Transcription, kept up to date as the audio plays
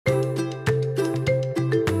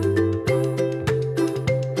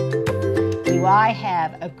I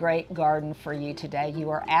have a great garden for you today. You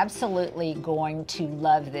are absolutely going to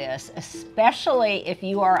love this, especially if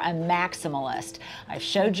you are a maximalist. I've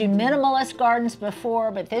showed you minimalist gardens before,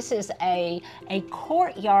 but this is a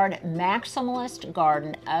courtyard maximalist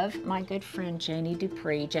garden of my good friend Janie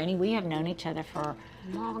Dupree. Janie, we have known each other for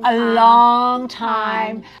a long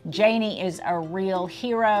time. Janie is a real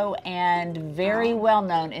hero and very well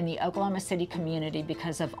known in the Oklahoma City community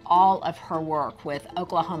because of all of her work with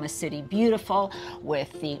Oklahoma City Beautiful,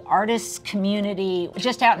 with the artists community,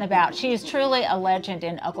 just out and about. She is truly a legend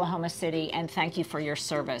in Oklahoma City, and thank you for your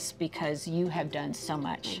service because you have done so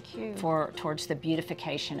much towards the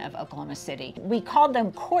beautification of Oklahoma City. We called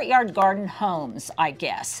them courtyard garden homes, I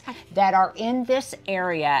guess, that are in this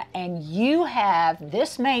area, and you have,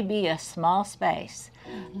 this may be a small space,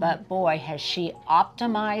 but boy, has she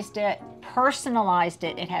optimized it, personalized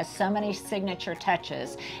it. It has so many signature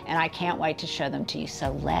touches, and I can't wait to show them to you.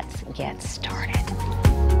 So let's get started.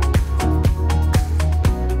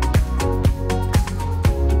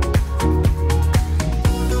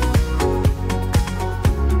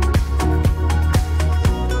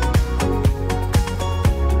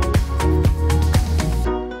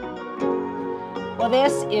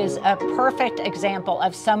 This is a perfect example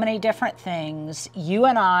of so many different things. You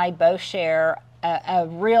and I both share a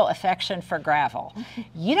real affection for gravel.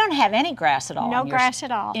 You don't have any grass at all. No grass at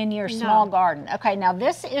all. In your small garden. Okay, now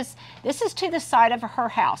this is to the side of her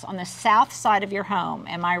house, on the south side of your home.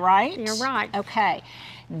 Am I right? You're right. Okay.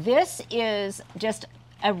 This is just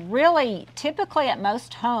a really, typically at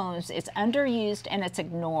most homes, it's underused and it's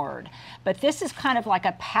ignored. But this is kind of like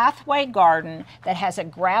a pathway garden that has a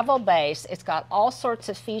gravel base. It's got all sorts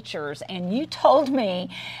of features. And you told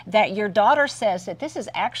me that your daughter says that this is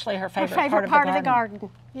actually her favorite part of the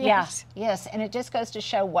garden. Yes. Yes, and it just goes to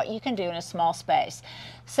show what you can do in a small space.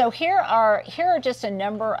 So here are just a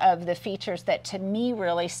number of the features that to me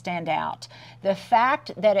really stand out. The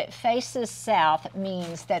fact that it faces south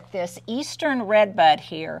means that this eastern redbud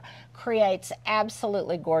here creates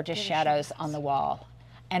absolutely gorgeous shadows on the wall.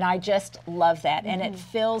 And I just love that. And it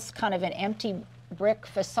fills kind of an empty brick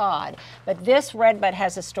facade. But this redbud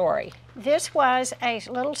has a story. This was a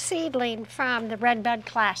little seedling from the Redbud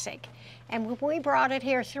Classic. And when we brought it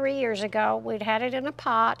here 3 years ago, we'd had it in a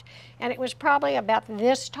pot, and it was probably about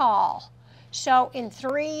this tall. So in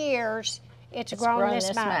 3 years, it's grown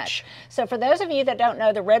this much. So for those of you that don't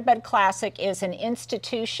know, the Redbud Classic is an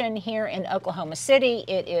institution here in Oklahoma City.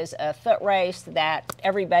 It is a foot race that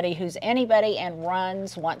everybody who's anybody and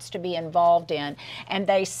runs wants to be involved in. And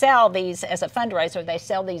they sell these, as a fundraiser, they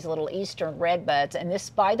sell these little eastern redbuds. And this,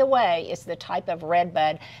 by the way, is the type of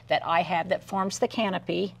redbud that I have that forms the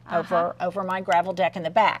canopy over my gravel deck in the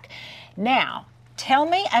back. Now, tell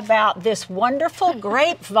me about this wonderful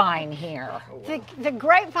grapevine here. The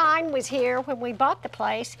grapevine was here when we bought the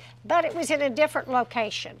place, but it was in a different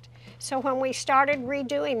location. So when we started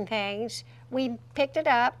redoing things, we picked it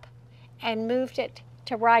up and moved it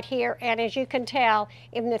to right here. And as you can tell,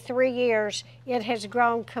 in the 3 years, it has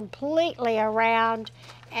grown completely around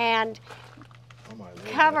and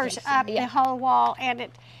covers up the whole wall.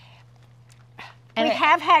 And we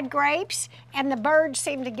have had grapes, and the birds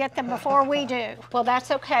seem to get them before we do. Well,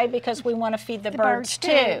 that's okay because we want to feed the birds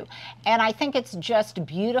too. And I think it's just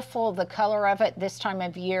beautiful, the color of it this time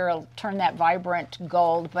of year. It'll turn that vibrant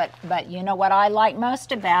gold. But you know what I like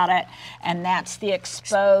most about it, and that's the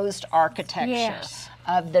exposed architecture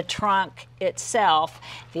of the trunk itself.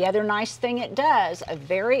 The other nice thing it does, a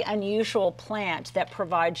very unusual plant that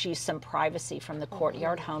provides you some privacy from the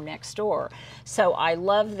courtyard home next door. So I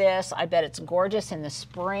love this. I bet it's gorgeous in the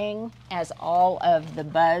spring as all of the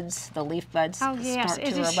buds, the leaf buds start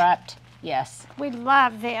to erupt. Yes. We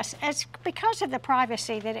love this. It's because of the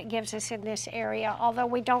privacy that it gives us in this area. Although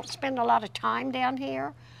we don't spend a lot of time down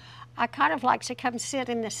here, I kind of like to come sit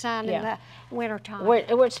in the sun in the wintertime.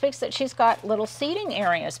 Which speaks that she's got little seating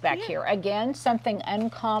areas back here. Again, something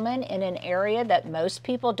uncommon in an area that most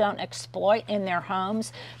people don't exploit in their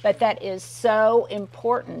homes, but that is so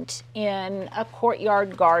important in a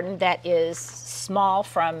courtyard garden that is small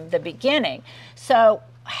from the beginning. So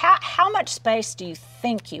how much space do you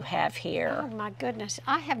think you have here? Oh my goodness,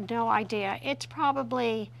 I have no idea. It's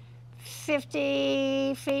probably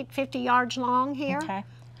 50 feet, 50 yards long here. Okay.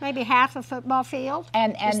 Maybe half a football field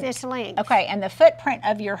And is this length. Okay, and the footprint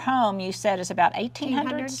of your home, you said, is about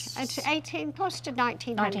 1,800? It's 18, close to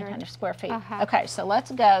 1,900. 1,900 square feet. Uh-huh. Okay, so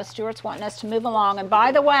let's go. Stuart's wanting us to move along. And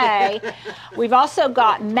by the way, we've also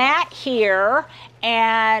got Matt here,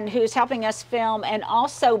 and who's helping us film, and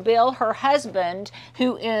also Bill, her husband,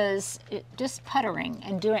 who is just puttering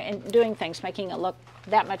and doing things, making it look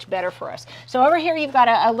that much better for us. So over here, you've got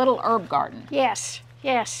a little herb garden. Yes,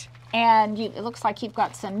 yes. And it looks like you've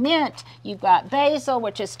got some mint, you've got basil,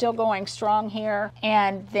 which is still going strong here.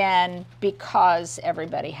 And then, because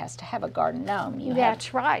everybody has to have a garden gnome,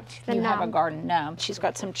 That's right. You have a garden gnome. She's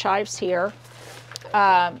got some chives here.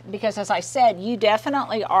 Because as I said, you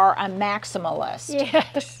definitely are a maximalist.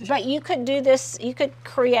 Yes. But you could do this, you could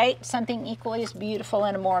create something equally as beautiful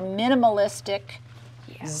in a more minimalistic,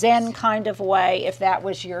 Zen kind of way if that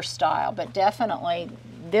was your style. But definitely,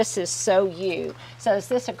 this is so you. So is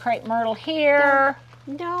this a crepe myrtle here?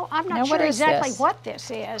 No, I'm not sure exactly what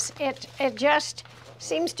this is. It just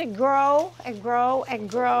seems to grow and grow and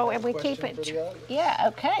grow, and we keep it. Yeah,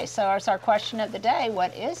 okay. So it's our question of the day.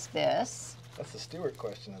 What is this? That's the Stuart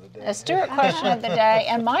question of the day. A Stuart question of the day.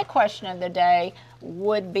 And my question of the day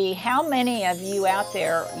would be, how many of you out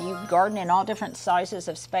there, you garden in all different sizes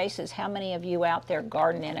of spaces, how many of you out there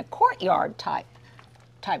garden in a courtyard type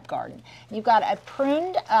garden? You've got a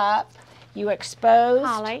pruned up, you exposed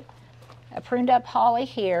Holly. A pruned up holly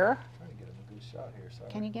here. I'm trying to get a good shot here.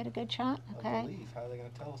 Sorry. Can you get a good shot? Okay. I believe. How are they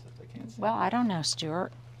going to tell us if they can't see? Well, I don't know,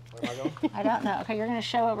 Stuart. Where am I going? I don't know. Okay, you're going to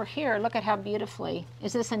show over here. Look at how beautifully.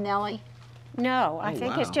 Is this a Nellie? No, I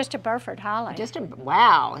think it's just a Burford holly.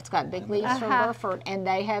 Wow, it's got big leaves from Burford, and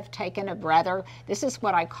they have taken a rather, this is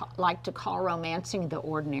what I like to call romancing the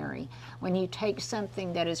ordinary. When you take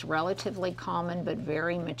something that is relatively common but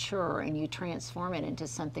very mature and you transform it into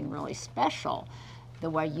something really special, the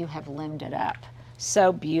way you have limbed it up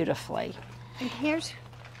so beautifully.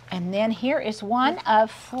 And then here is one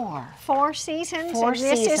of four. 4 seasons, and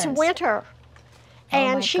this is winter.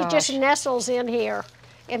 And she just nestles in here.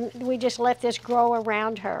 And we just let this grow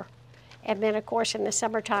around her. And then, of course, in the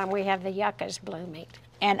summertime, we have the yuccas blooming.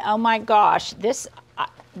 And oh my gosh, this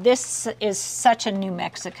is such a New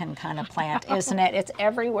Mexican kind of plant, isn't it? It's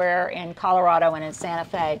everywhere in Colorado and in Santa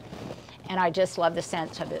Fe. And I just love the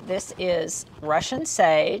scent of it. This is Russian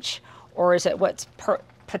sage, or is it what's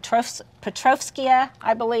Petrovskia,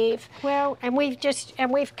 I believe? Well, and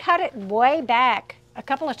we've cut it way back a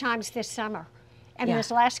couple of times this summer. And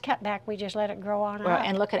this last cutback, we just let it grow on up.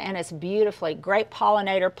 And look at it, and it's beautifully, great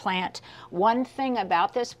pollinator plant. One thing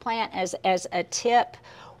about this plant, as a tip,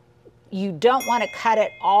 you don't want to cut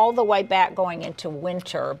it all the way back going into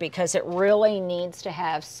winter, because it really needs to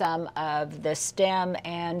have some of the stem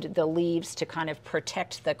and the leaves to kind of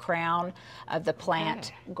protect the crown of the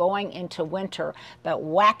plant going into winter. But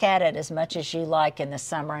whack at it as much as you like in the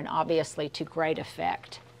summer, and obviously to great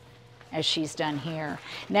effect, as she's done here.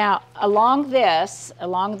 Now, along this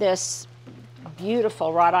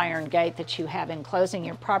beautiful wrought iron gate that you have enclosing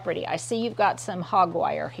your property, I see you've got some hog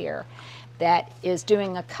wire here that is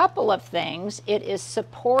doing a couple of things. It is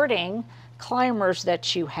supporting climbers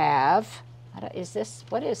that you have. What is this?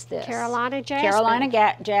 Carolina jasmine.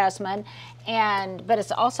 Carolina jasmine, but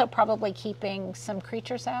it's also probably keeping some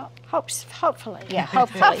creatures out. Hopefully. Yeah,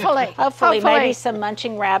 hopefully. Hopefully, maybe some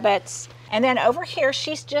munching rabbits. And then over here,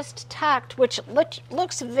 she's just tucked, which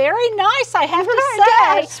looks very nice, I have to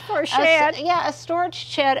say. Yes, for a shed. A storage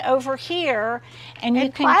shed over here. And you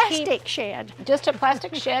can plastic shed. Just a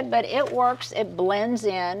plastic shed, but it works. It blends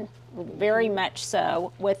in very much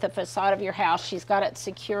so with the facade of your house. She's got it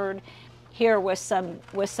secured here with some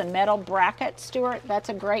metal brackets, Stuart. That's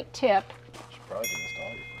a great tip. Should probably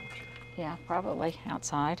install your furniture. Yeah, probably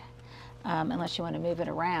outside, unless you want to move it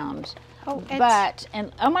around. Oh,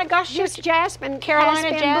 oh my gosh, this jasmine,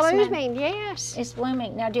 Carolina jasmine blooming, yes. It's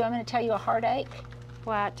blooming. Now, do you want me to tell you a heartache?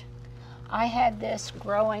 What? I had this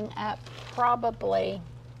growing up probably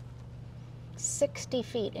 60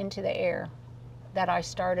 feet into the air that I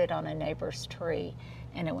started on a neighbor's tree,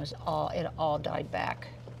 and it all died back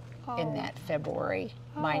in that February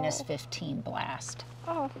minus 15 blast.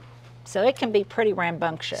 Oh. So it can be pretty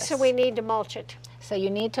rambunctious. So we need to mulch it. So you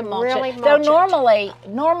need to mulch really it. Mulch Though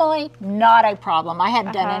normally not a problem. I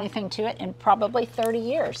hadn't done anything to it in probably 30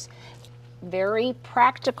 years. Very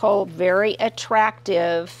practical, very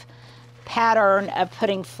attractive pattern of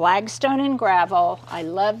putting flagstone and gravel. I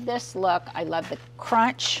love this look. I love the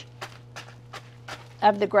crunch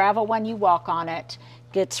of the gravel when you walk on it.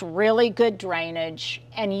 Gets really good drainage,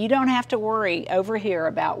 and you don't have to worry over here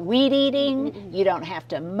about weed eating. You don't have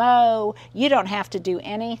to mow. You don't have to do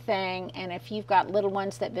anything. And if you've got little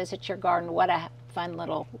ones that visit your garden, what a fun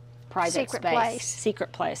little private Secret space. place.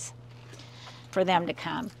 Secret place for them to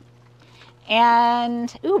come.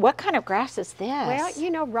 And, ooh, what kind of grass is this? Well, you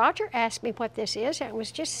know, Roger asked me what this is, and it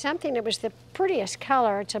was just something that was the prettiest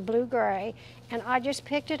color. It's a blue-gray, and I just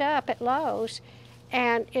picked it up at Lowe's,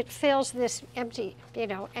 and it fills this empty, you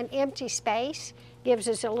know, an empty space, gives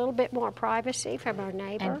us a little bit more privacy from our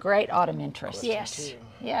neighbor. And great autumn interest. Yes.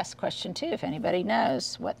 Yes, question 2, if anybody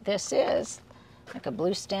knows what this is. Like a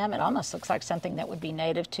blue stem, it almost looks like something that would be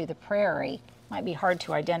native to the prairie. Might be hard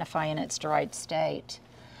to identify in its dried state.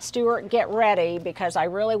 Stuart, get ready, because I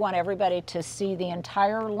really want everybody to see the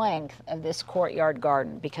entire length of this courtyard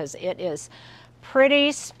garden, because it is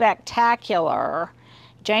pretty spectacular.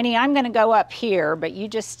 Janie, I'm going to go up here, but you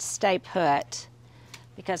just stay put,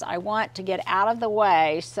 because I want to get out of the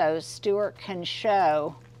way so Stuart can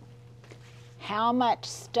show how much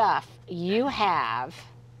stuff you have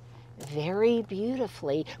very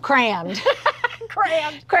beautifully crammed.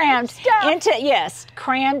 crammed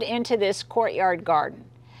crammed into this courtyard garden,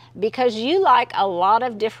 because you like a lot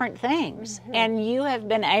of different things, and you have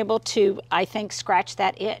been able to, I think, scratch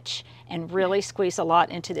that itch and really squeeze a lot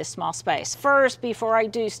into this small space. First, before I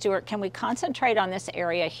do, Stuart, can we concentrate on this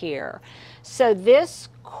area here? So this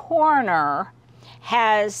corner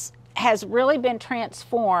has really been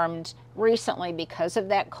transformed recently because of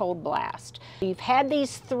that cold blast. You've had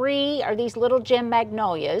these these little gem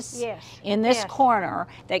magnolias in this corner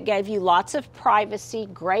that gave you lots of privacy,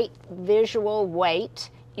 great visual weight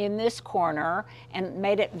in this corner, and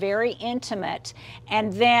made it very intimate.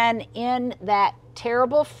 And then in that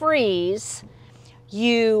terrible freeze,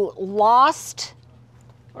 you lost,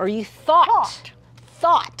 or you thought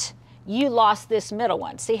you lost this middle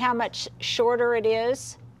one. See how much shorter it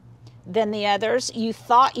is than the others? You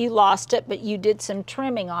thought you lost it, but you did some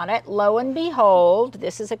trimming on it. Lo and behold,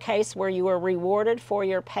 this is a case where you were rewarded for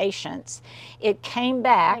your patience. It came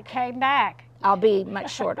back. It came back. I'll be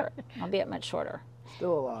much shorter. I'll be much shorter.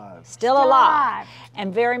 Still alive. Still alive.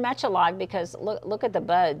 And very much alive, because look at the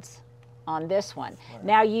buds on this one. Right.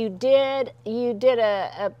 Now you did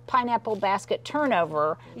a pineapple basket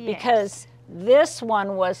turnover, because this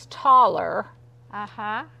one was taller.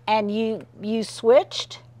 And you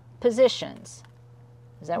switched positions.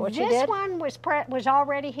 Is that what you did? This one was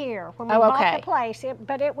already here when we bought the place,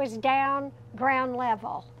 but it was down ground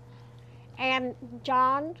level. And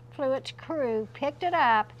John Fluitt's crew picked it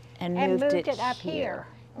up and moved it up here.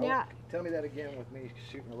 Now, tell me that again with me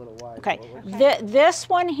shooting a little wide. Okay, this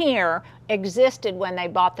one here existed when they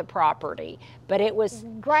bought the property, but it was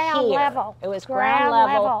ground here. level. It was ground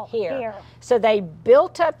level here. So they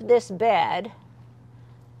built up this bed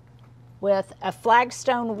with a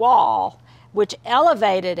flagstone wall, which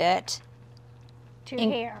elevated it to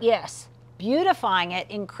here. Yes, beautifying it,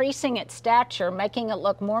 increasing its stature, making it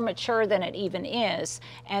look more mature than it even is,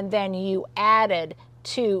 and then you added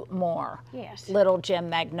 2 more little gem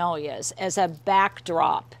magnolias as a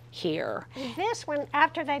backdrop here. This one,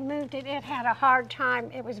 after they moved it, it had a hard time.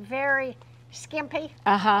 It was very skimpy.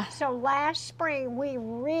 So last spring, we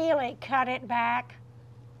really cut it back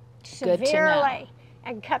severely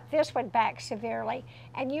and cut this one back severely.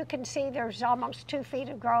 And you can see there's almost 2 feet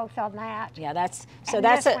of growth on that. Yeah, this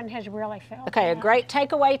one has really filled. Okay, a great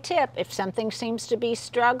takeaway tip: if something seems to be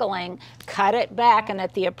struggling, cut it back, and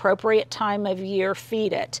at the appropriate time of year,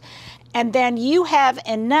 feed it. And then you have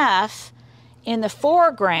enough in the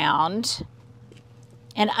foreground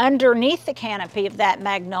and underneath the canopy of that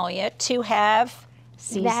magnolia to have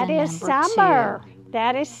season that is number summer. 2.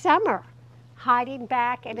 That is summer, hiding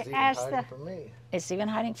back, and It's even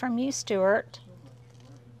hiding from you, Stuart.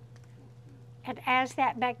 And as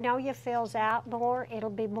that magnolia fills out more, it'll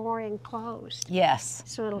be more enclosed. Yes,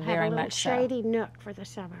 so it'll have very a little much shady nook for the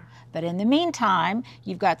summer. But in the meantime,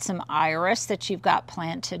 you've got some iris that you've got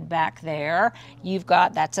planted back there. You've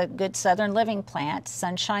got, that's a good southern living plant,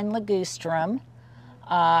 sunshine ligustrum.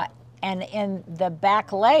 And in the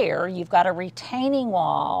back layer, you've got a retaining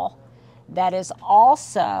wall that is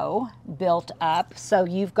also built up. So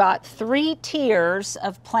you've got 3 tiers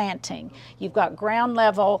of planting. You've got ground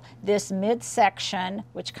level, this midsection,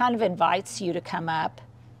 which kind of invites you to come up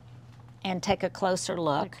and take a closer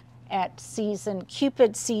look at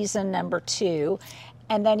Cupid season number 2.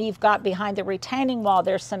 And then you've got behind the retaining wall,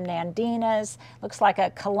 there's some nandinas. Looks like a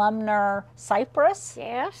columnar cypress.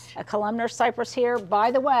 Yes. A columnar cypress here.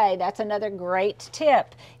 By the way, that's another great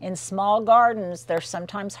tip. In small gardens, they're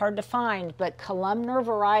sometimes hard to find, but columnar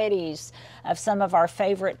varieties of some of our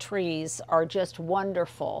favorite trees are just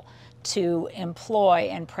wonderful to employ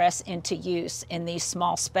and press into use in these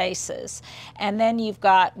small spaces. And then you've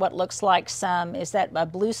got what looks like some, is that a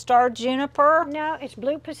blue star juniper? No, it's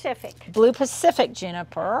Blue Pacific. Blue Pacific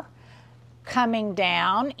juniper. Coming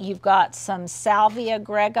down, you've got some Salvia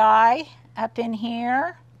greggii up in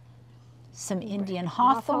here, some Indian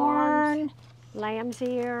hawthorn, Lamb's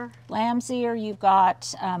ear. Lamb's ear. You've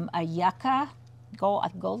got a yucca,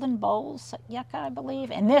 golden bowls yucca, I believe.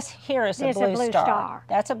 And this here is a blue star.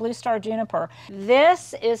 That's a blue star juniper.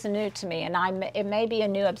 This is new to me, and it may be a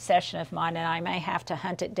new obsession of mine, and I may have to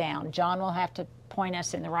hunt it down. John will have to point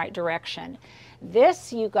us in the right direction.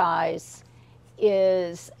 This, you guys,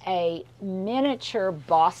 is a miniature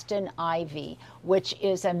Boston ivy, which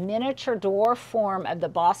is a miniature dwarf form of the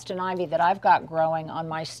Boston ivy that I've got growing on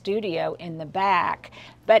my studio in the back.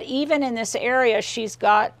 But even in this area, she's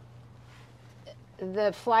got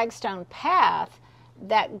the flagstone path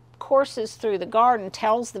that courses through the garden,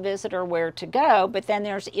 tells the visitor where to go, but then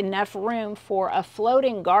there's enough room for a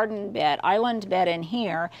floating garden bed, island bed in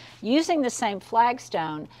here, using the same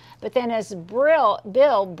flagstone. But then, as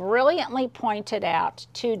Bill brilliantly pointed out,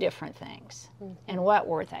 two different things. And what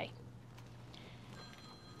were they?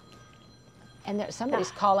 And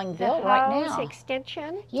somebody's calling Bill right now. The hose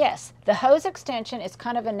extension? Yes, the hose extension is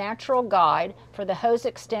kind of a natural guide for the hose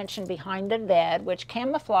extension behind the bed, which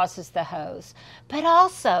camouflages the hose. But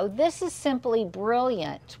also, this is simply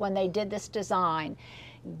brilliant when they did this design.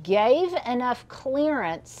 Gave enough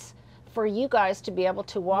clearance for you guys to be able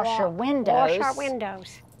to wash your windows. Wash our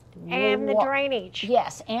windows. And the drainage.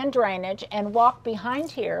 Yes, and drainage, and walk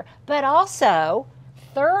behind here. But also,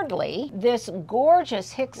 thirdly, this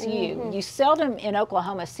gorgeous Hicks yew. You seldom in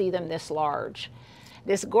Oklahoma see them this large.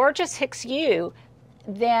 This gorgeous Hicks yew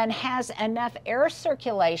then has enough air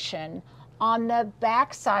circulation on the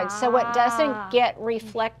backside so it doesn't get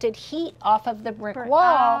reflected heat off of the brick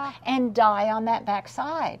wall and die on that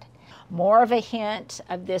backside. More of a hint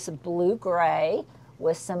of this blue-gray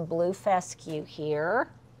with some blue fescue here.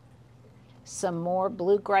 Some more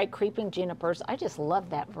blue-gray creeping junipers. I just love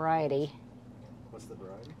that variety. What's the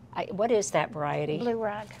variety? What is that variety? Blue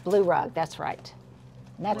rug. Blue rug, that's right.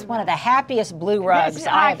 And that's one of the happiest blue rugs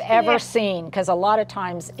I've ever seen, because a lot of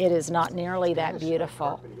times it is not nearly that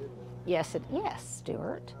beautiful. Yes,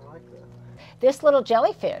 Stuart. I like that. This little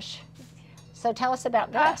jellyfish. So tell us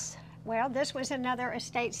about this. Well, this was another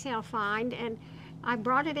estate sale find, and I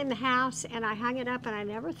brought it in the house and I hung it up, and I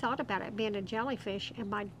never thought about it being a jellyfish.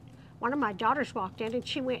 And one of my daughters walked in and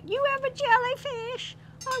she went, "You have a jellyfish?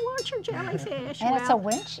 I want your jellyfish." And it's a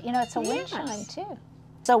winch, it's a wind chime too.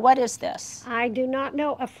 So what is this? I do not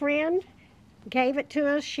know. A friend gave it to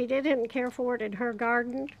us. She didn't care for it in her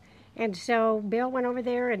garden. And so Bill went over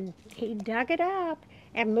there and he dug it up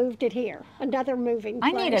and moved it here. Another moving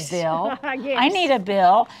place. I need a bill. Yes. I need a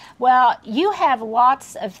bill. Well, you have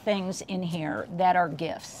lots of things in here that are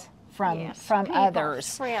gifts from people,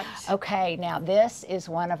 others. Friends. Okay, now this is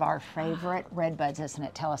one of our favorite redbuds, isn't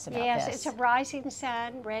it? Tell us about this. Yes, it's a rising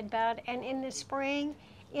sun redbud, and in the spring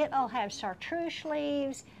it'll have chartreuse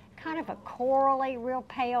leaves, kind of a corally, real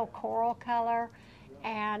pale coral color,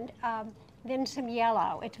 and then some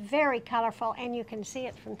yellow. It's very colorful, and you can see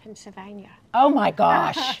it from Pennsylvania. Oh my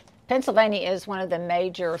gosh. Pennsylvania is one of the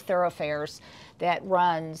major thoroughfares that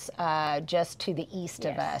runs just to the east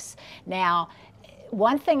of us. Now,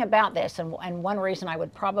 one thing about this, and one reason I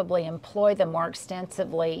would probably employ them more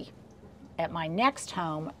extensively at my next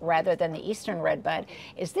home rather than the eastern redbud,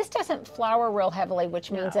 is this doesn't flower real heavily, which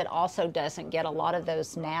means it also doesn't get a lot of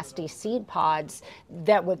those nasty seed pods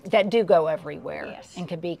that do go everywhere and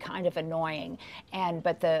can be kind of annoying.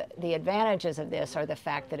 But the advantages of this are the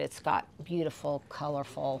fact that it's got beautiful,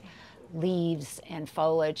 colorful leaves and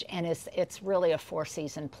foliage, and it's really a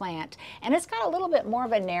four-season plant. And it's got a little bit more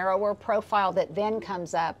of a narrower profile that then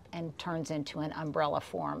comes up and turns into an umbrella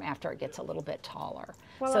form after it gets a little bit taller.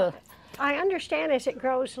 Well, so I understand as it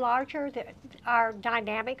grows larger that our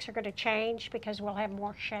dynamics are going to change because we'll have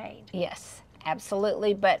more shade. Yes,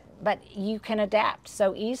 absolutely, but you can adapt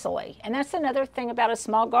so easily. And that's another thing about a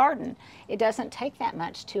small garden. It doesn't take that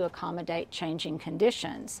much to accommodate changing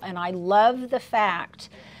conditions. And I love the fact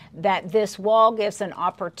that this wall gives an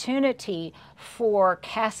opportunity for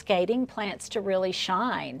cascading plants to really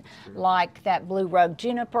shine, like that blue rug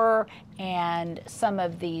juniper and some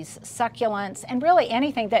of these succulents, and really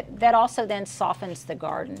anything that also then softens the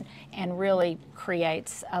garden and really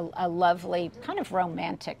creates a lovely kind of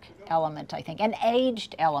romantic element, I think, an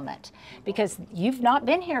aged element, because you've not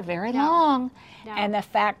been here very No. long. No. And the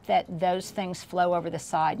fact that those things flow over the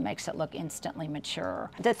side makes it look instantly mature.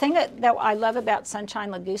 The thing that I love about Sunshine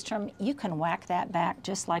Ligustrum, you can whack that back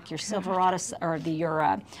just like your Silverado or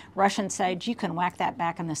your Russian sage. You can whack that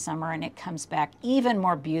back in the summer and it comes back even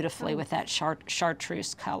more beautifully with that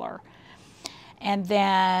chartreuse color. And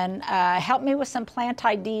then help me with some plant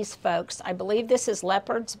IDs, folks. I believe this is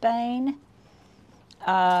Leopard's Bane.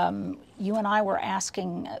 You and I were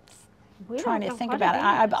asking, trying to think about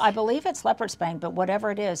it. I believe it's Leopard's Bane, but whatever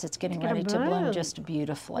it is, it's getting ready to bloom just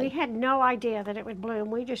beautifully. We had no idea that it would bloom.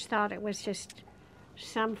 We just thought it was just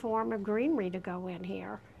some form of greenery to go in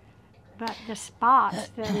here. But the spots,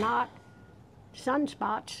 they're not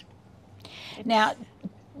sunspots. Now,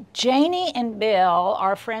 Janie and Bill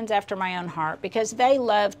are friends after my own heart because they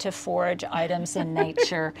love to forage items in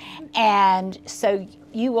nature. And so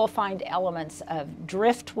you will find elements of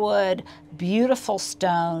driftwood, beautiful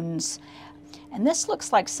stones. And this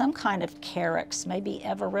looks like some kind of carex, maybe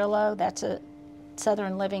Everillo. That's a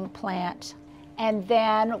southern living plant. And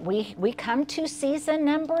then we come to season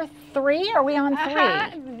number 3. Are we on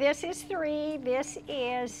 3? This is 3. This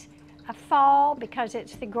is a fall because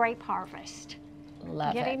it's the grape harvest.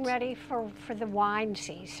 Love Getting it. ready for the wine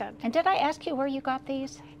season. And did I ask you where you got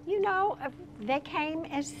these? You know, they came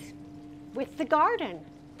as with the garden.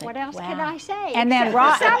 What else can I say? And then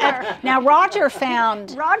now Roger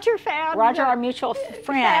found Roger, our mutual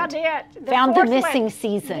friend, found the missing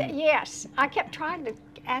season. Yes, I kept trying to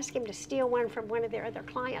ask him to steal one from one of their other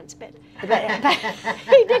clients, but he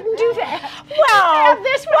didn't do that. Well,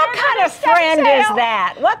 what kind of friend is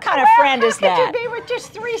that? What kind of friend is that? How could you be with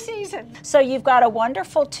just 3 seasons? So you've got a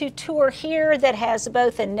wonderful tutor here that has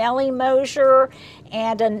both a Nellie Mosier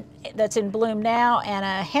and that's in bloom now, and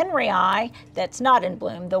a Henry Eye that's not in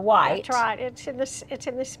bloom, the white. That's right. It's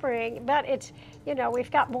in the spring, but it's, you know,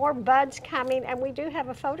 we've got more buds coming, and we do have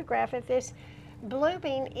a photograph of this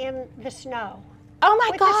blooming in the snow. Oh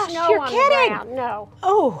my gosh, you're kidding! No.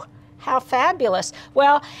 Oh, how fabulous.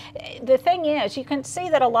 Well, the thing is, you can see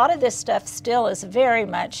that a lot of this stuff still is very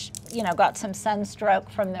much, you know, got some sunstroke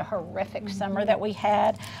from the horrific summer that we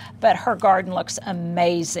had, but her garden looks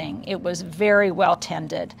amazing. It was very well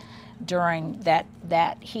tended during that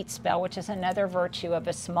heat spell, which is another virtue of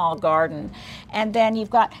a small garden. And then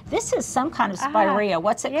you've got, this is some kind of spirea.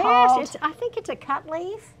 What's it called? Yes, I think it's a cut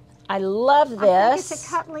leaf. I love this. I think it's a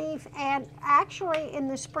cut leaf, and actually in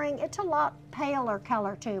the spring, it's a lot paler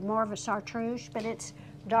color too, more of a chartreuse, but it's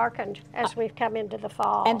darkened as we've come into the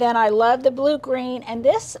fall. And then I love the blue-green, and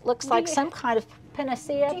this looks like some kind of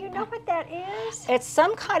panacea. Do you know what that is? It's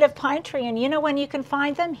some kind of pine tree, and you know when you can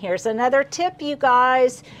find them? Here's another tip, you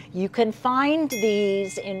guys. You can find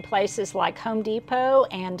these in places like Home Depot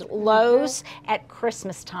and Lowe's at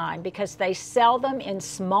Christmas time because they sell them in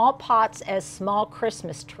small pots as small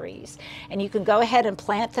Christmas trees. And you can go ahead and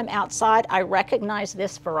plant them outside. I recognize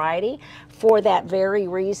this variety for that very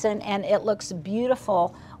reason, and it looks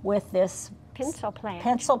beautiful with this pencil plant.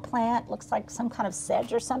 Pencil plant, looks like some kind of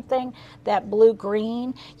sedge or something, that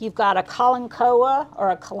blue-green. You've got a kalanchoe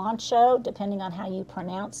or a kalanchoe, depending on how you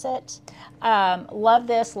pronounce it. Love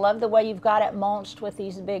this, love the way you've got it mulched with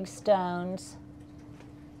these big stones.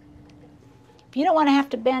 If you don't want to have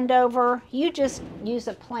to bend over, you just use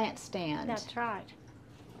a plant stand. That's right.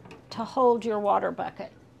 To hold your water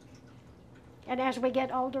bucket. And as we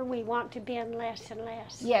get older, we want to bend less and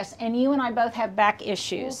less. Yes, and you and I both have back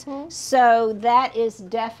issues. So that is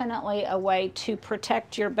definitely a way to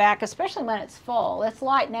protect your back, especially when it's full. It's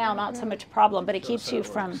light now, not so much a problem, but it keeps you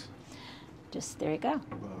from, just, there you go.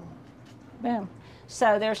 Boom.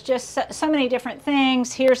 So there's just so many different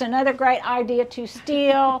things. Here's another great idea to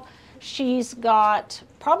steal. She's got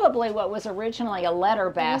probably what was originally a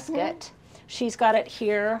letter basket. She's got it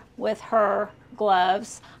here with her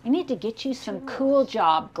gloves. I need to get you some Cool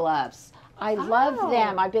Job gloves. I love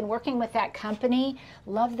them. I've been working with that company.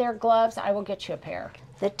 Love their gloves. I will get you a pair.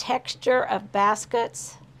 The texture of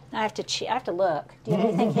baskets. I have to look. Do you have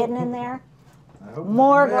anything hidden in there?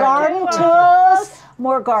 More garden tools.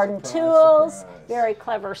 More garden tools. Very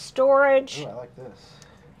clever storage. Ooh, I like this.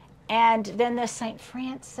 And then the St.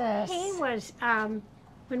 Francis. He was,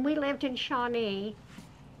 when we lived in Shawnee,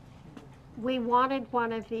 we wanted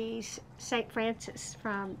one of these St. Francis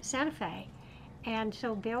from Santa Fe. And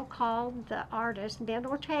so Bill called the artist, Ben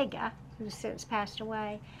Ortega, who's since passed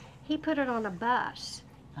away. He put it on a bus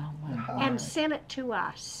and sent it to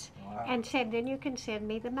us and said, then you can send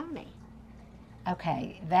me the money.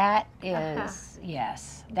 Okay, that is,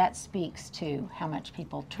 yes, that speaks to how much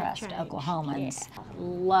people trust Oklahomans.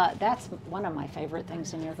 That's one of my favorite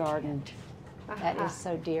things in your garden. That is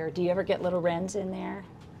so dear. Do you ever get little wrens in there?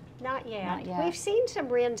 Not yet. Not yet. We've seen some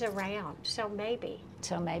wrens around, so maybe.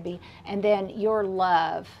 So maybe. And then your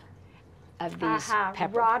love of these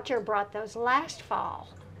pepper. Roger brought those last fall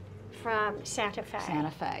from Santa Fe.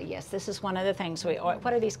 Santa Fe, yes. This is one of the things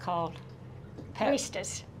what are these called?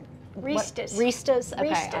 Ristas. Ristas. Ristas? Okay,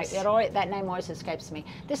 Ristas. that name always escapes me.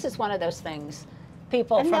 This is one of those things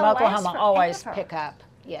people And from they'll last Oklahoma always forever. pick up.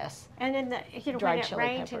 Yes. And then when Dried it chili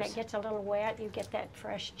rains and peppers. it gets a little wet, you get that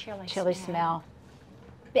fresh chili Smell.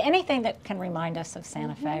 But anything that can remind us of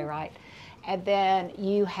Santa Fe, right? And then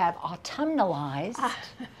you have autumnalized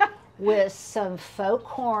with some faux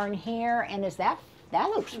corn here. And that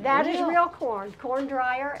looks That real. is real corn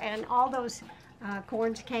dryer, and all those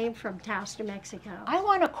corns came from Taos, New Mexico. I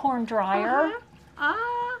want a corn dryer.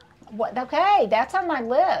 Ah. What, okay, that's on my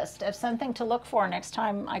list of something to look for next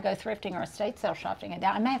time I go thrifting or estate sale shopping.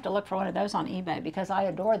 I may have to look for one of those on eBay because I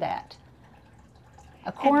adore that.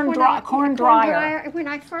 A corn dryer. When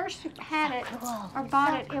I first had it or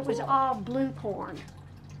bought it, it was all blue corn.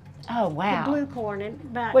 Oh, wow. The blue corn.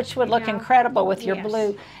 Which would look incredible with your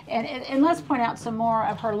blue. And let's point out some more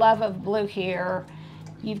of her love of blue here.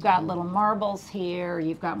 You've got little marbles here.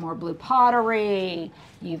 You've got more blue pottery.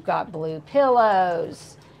 You've got blue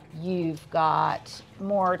pillows. You've got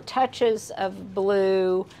more touches of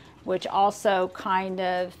blue, which also kind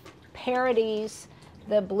of parodies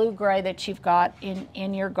the blue-gray that you've got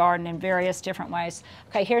in your garden in various different ways.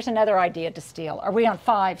 Okay, here's another idea to steal. Are we on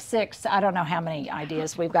 5, 6? I don't know how many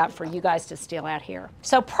ideas we've got for you guys to steal out here.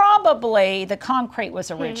 So probably the concrete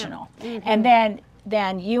was original. And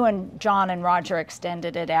then you and John and Roger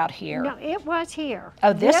extended it out here. No, it was here.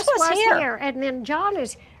 Oh, this was here. And then John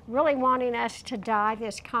is really wanting us to dye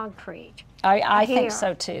this concrete. I think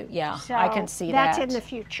so too, yeah. So I can see that. That's in the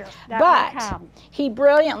future. But he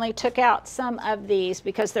brilliantly took out some of these,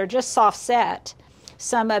 because they're just soft set,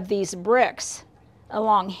 some of these bricks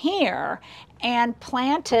along here, and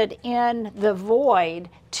planted in the void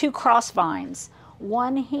 2 cross vines,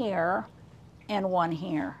 one here and one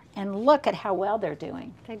here. And look at how well they're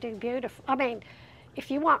doing. They do beautiful. I mean, if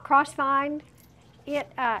you want crossvine, it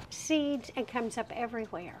seeds and comes up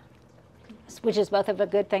everywhere. Which is both of a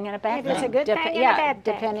good thing and a bad thing. It is a good thing and a bad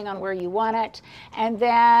thing. Depending on where you want it. And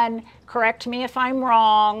then, correct me if I'm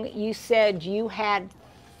wrong, you said you had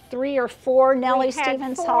 3 or 4 Nellie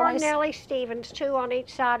Stevens hollies? 4 Nellie Stevens, 2 on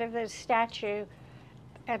each side of the statue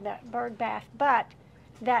and the bird bath. But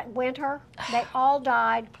that winter, they all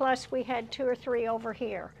died, plus we had 2 or 3 over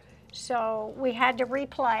here. So we had to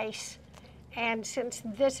replace. And since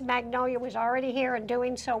this magnolia was already here and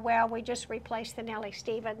doing so well, we just replaced the Nellie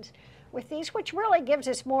Stevens with these, which really gives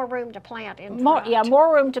us more room to plant in front. Yeah,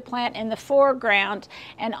 more room to plant in the foreground.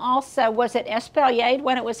 And also, was it espaliered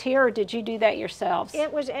when it was here, or did you do that yourselves?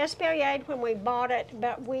 It was espaliered when we bought it,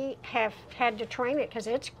 but we have had to train it because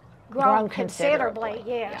it's grown considerably,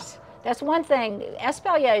 yes. Yeah. That's one thing.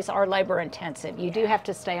 Espaliers are labor intensive. You do have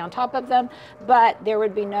to stay on top of them, but there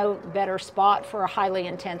would be no better spot for a highly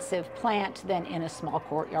intensive plant than in a small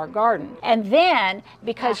courtyard garden. And then,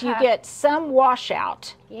 because you get some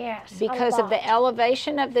washout, because of the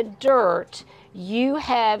elevation of the dirt, you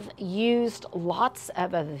have used lots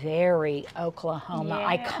of a very Oklahoma,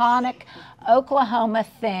 iconic Oklahoma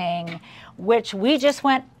thing, which we just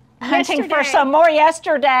went hunting for some more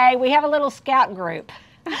yesterday. We have a little scout group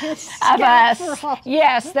of us,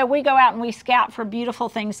 yes, that we go out and we scout for beautiful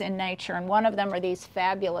things in nature, and one of them are these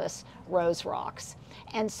fabulous rose rocks.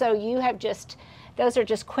 And so you have those are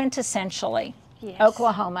just quintessentially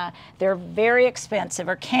Oklahoma. They're very expensive,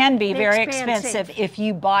 or can be very expensive if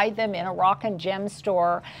you buy them in a rock and gem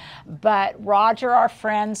store. But Roger, our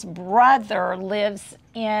friend's brother, lives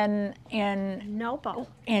in Noble,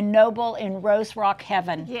 in Rose Rock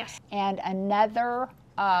Heaven. Yes. And another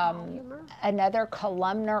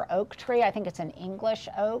columnar oak tree. I think it's an English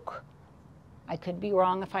oak. I could be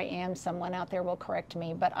wrong. If I am, someone out there will correct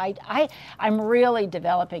me. But I'm really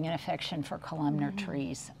developing an affection for columnar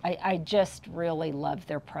trees. I just really love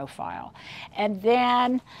their profile. And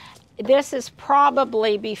then this is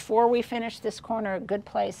probably, before we finish this corner, a good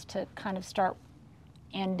place to kind of start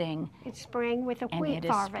ending. It's spring with a wheat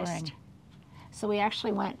harvest. Spring. So we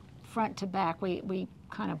actually went front to back. We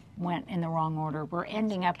kind of went in the wrong order. We're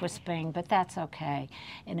ending up with spring, but that's okay.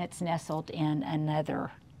 And it's nestled in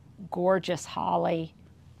another gorgeous holly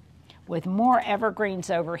with more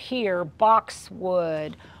evergreens over here,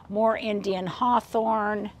 boxwood, more Indian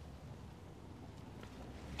hawthorn,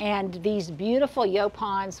 And these beautiful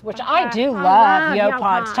yopons, which I do I love love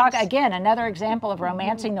yopons. Talk yopons. again, another example of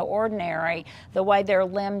romancing the ordinary, the way they're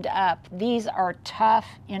limbed up. These are tough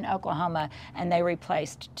in Oklahoma, and they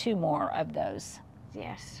replaced 2 more of those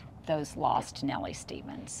Yes. lost Nellie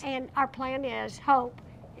Stevens. And our plan is, hope,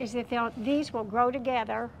 is that these will grow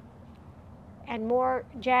together and more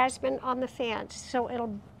jasmine on the fence, so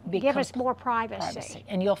it'll give us more privacy.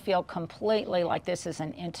 And you'll feel completely like this is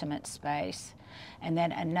an intimate space. And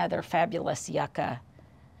then another fabulous yucca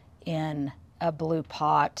in a blue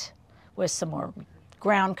pot with some more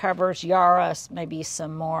ground covers, yarrow, maybe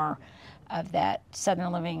some more of that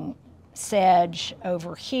Southern Living sedge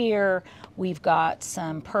over here. We've got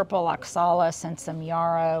some purple oxalis and some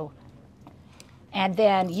yarrow. And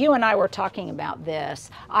then you and I were talking about this.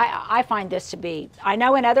 I find this to be, I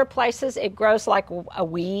know in other places it grows like a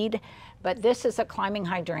weed, but this is a climbing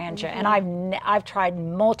hydrangea, and I've tried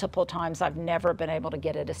multiple times. I've never been able to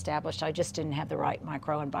get it established. I just didn't have the right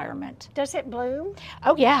microenvironment. Does it bloom?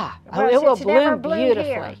 Oh yeah, Well, it will it's never bloom bloomed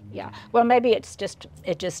beautifully. here. Yeah. Well, maybe it just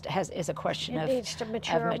is a question It of needs to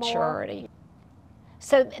mature more. maturity.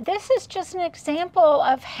 So this is just an example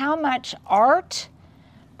of how much art,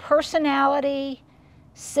 personality,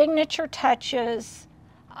 signature touches,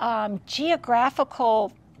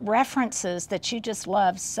 geographical references that you just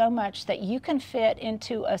love so much that you can fit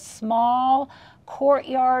into a small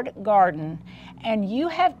courtyard garden, and you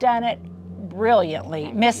have done it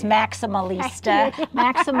brilliantly, Miss Maximalista.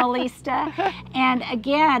 Maximalista. And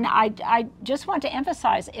again, I just want to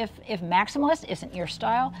emphasize, if maximalist isn't your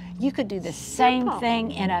style, you could do the same thing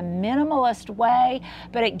in a minimalist way,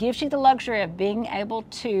 but it gives you the luxury of being able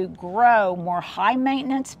to grow more high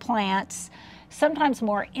maintenance plants, sometimes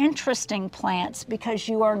more interesting plants, because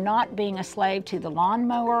you are not being a slave to the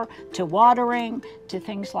lawnmower, to watering, to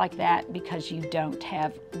things like that, because you don't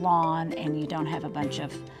have lawn and you don't have a bunch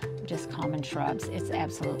of just common shrubs. It's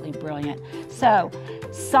absolutely brilliant. So,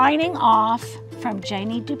 signing off from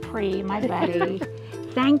Janie Dupree, my buddy.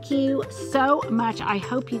 Thank you so much. I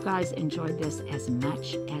hope you guys enjoyed this as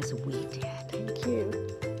much as we did. Thank you.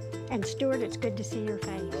 And Stuart, it's good to see your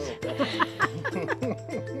face.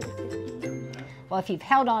 Well, if you've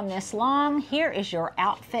held on this long, here is your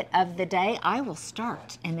outfit of the day. I will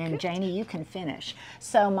start, and then Janie, you can finish.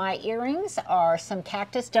 So my earrings are some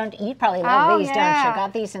cactus. You probably love these, don't you?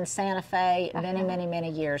 Got these in Santa Fe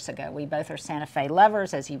many years ago. We both are Santa Fe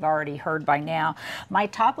lovers, as you've already heard by now. My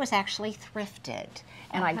top was actually thrifted,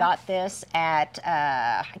 and I got this at,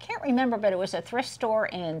 I can't remember, but it was a thrift store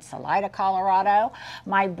in Salida, Colorado.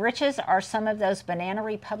 My breeches are some of those Banana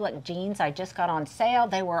Republic jeans I just got on sale.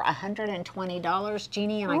 They were $120.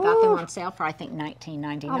 Jeannie, and I got them on sale for I think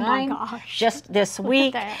 $19.99. Oh my gosh. Just this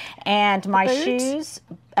week. that. And my shoes,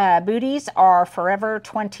 booties are Forever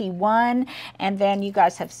 21, and then you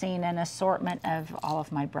guys have seen an assortment of all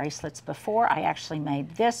of my bracelets before. I actually made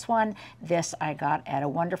this one. This I got at a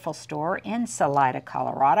wonderful store in Salida,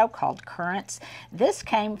 Colorado called Currents. This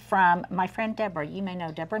came from my friend Deborah. You may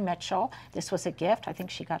know Deborah Mitchell. This was a gift. I think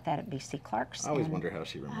she got that at BC Clark's. I always wonder how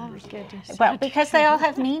she remembers it. Goodness. Well, because they all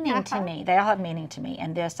have meaning to me. They all have meaning to me.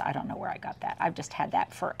 And this, I don't know where I got that. I've just had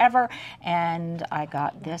that forever. And I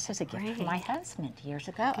got this as a gift from my husband years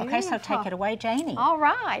ago. Okay, so take it away, Janie. All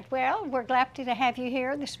right. Well, we're glad to have you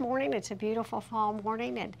here this morning. It's a beautiful fall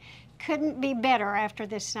morning and couldn't be better after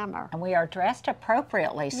this summer. And we are dressed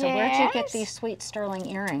appropriately. So where'd you get these sweet sterling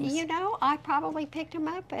earrings? You know, I probably picked them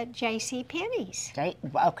up at J.C. Penney's.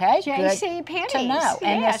 Okay, J.C. Penney's. to know.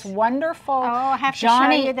 And this wonderful I have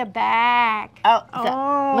Johnny. to show you the back.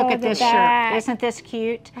 Look at this back. shirt. Isn't this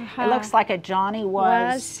cute? It looks like a Johnny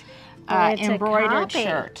Was it's embroidered a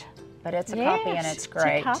shirt. But it's a copy, and it's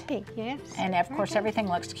great. It's a copy, yes. And of course, everything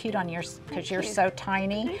looks cute on yours because you're so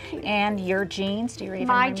tiny. And your jeans, do you even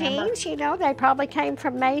My remember? jeans, you know, they probably came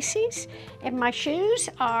from Macy's. And my shoes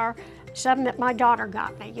are some that my daughter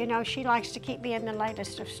got me. You know, she likes to keep me in the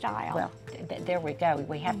latest of style. Well, there we go.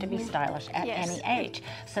 We have to be stylish at any age.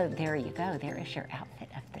 So there you go. There is your outfit.